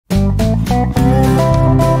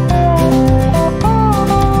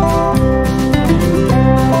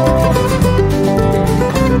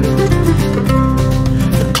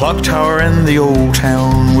Clock tower in the old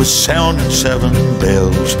town was sounding 7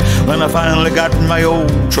 bells when I finally got my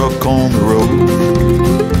old truck on the road.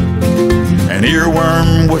 An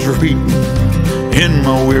earworm was repeating in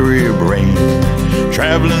my weary brain,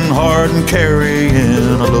 traveling hard and carrying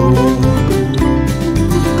a load.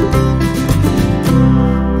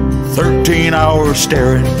 13 hours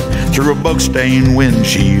staring through a bug-stained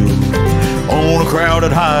windshield on a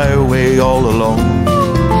crowded highway all alone.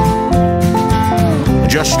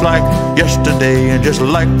 Just like yesterday and just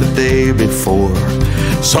like the day before,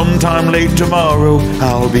 sometime late tomorrow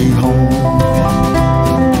I'll be home.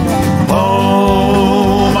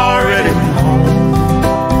 Home, already home.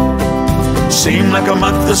 Seemed like a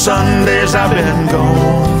month of Sundays I've been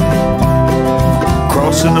gone.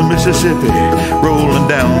 Crossing the Mississippi, rolling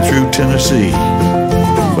down through Tennessee,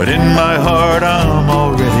 but in my heart I'm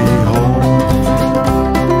already home.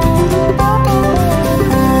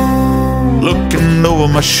 Looking over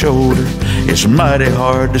my shoulder, it's mighty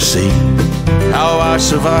hard to see how I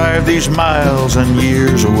survived these miles and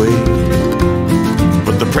years away.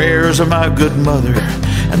 But the prayers of my good mother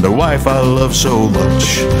and the wife I love so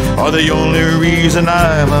much are the only reason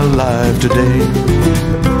I'm alive today.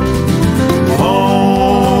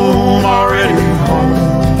 Home, already home.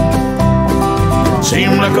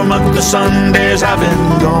 Seemed like a month of Sundays I've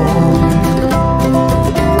been gone.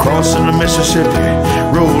 Crossing the Mississippi,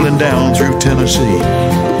 rolling down through Tennessee,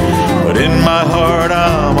 but in my heart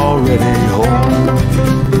I'm already home.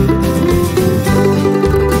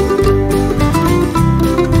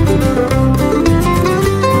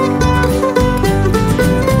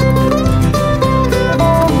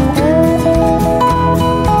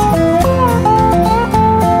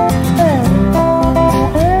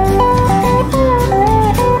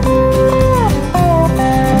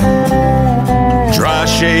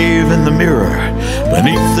 Shave in the mirror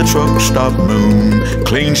beneath the truck stop moon,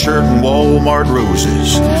 clean shirt and Walmart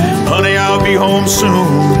roses. Honey, I'll be home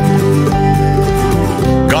soon.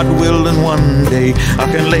 God willing, one day I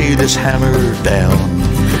can lay this hammer down,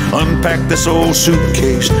 unpack this old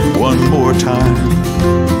suitcase one more time.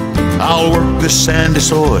 I'll work this sandy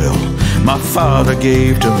soil my father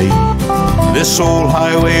gave to me. This old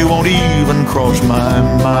highway won't even cross my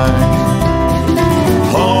mind.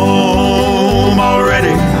 Home,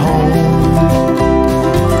 already home.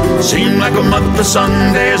 Seemed like a month of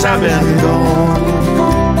Sundays I've been gone.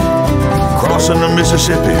 Crossing the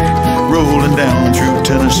Mississippi, rolling down through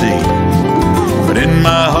Tennessee, but in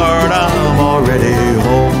my heart I'm already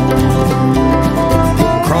home.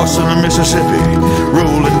 Crossing the Mississippi,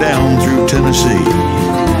 rolling down through Tennessee,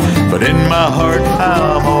 but in my heart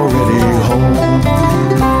I'm already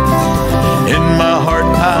home.